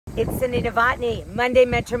It's Cindy Novotny, Monday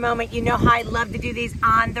Metro Moment. You know how I love to do these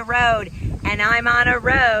on the road. And I'm on a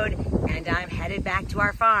road and I'm headed back to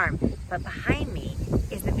our farm. But behind me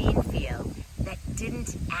is the bean field that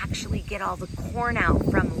didn't actually get all the corn out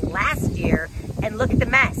from last year. And look at the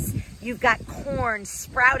mess. You've got corn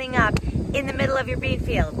sprouting up in the middle of your bean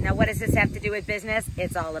field. Now, what does this have to do with business?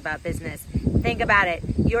 It's all about business. Think about it.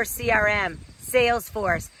 Your CRM,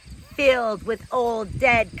 Salesforce, filled with old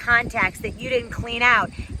dead contacts that you didn't clean out.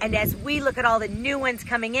 And as we look at all the new ones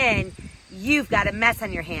coming in, you've got a mess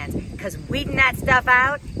on your hands because weeding that stuff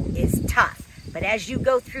out is tough. But as you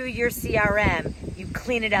go through your CRM, you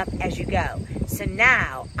clean it up as you go. So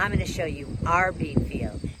now I'm going to show you our bean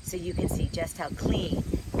field so you can see just how clean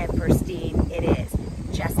and pristine it is,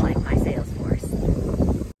 just like my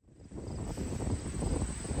Salesforce.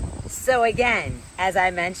 So again, as I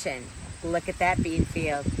mentioned, look at that bean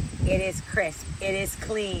field. It is crisp, it is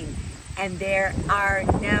clean, and there are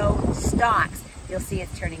no stalks. You'll see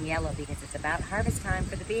it's turning yellow because it's about harvest time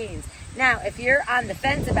for the beans. Now, if you're on the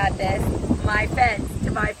fence about this, my fence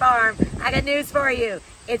to my farm, I got news for you.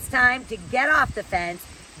 It's time to get off the fence,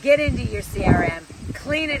 get into your CRM,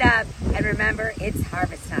 clean it up, and remember, it's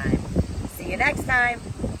harvest time. See you next time.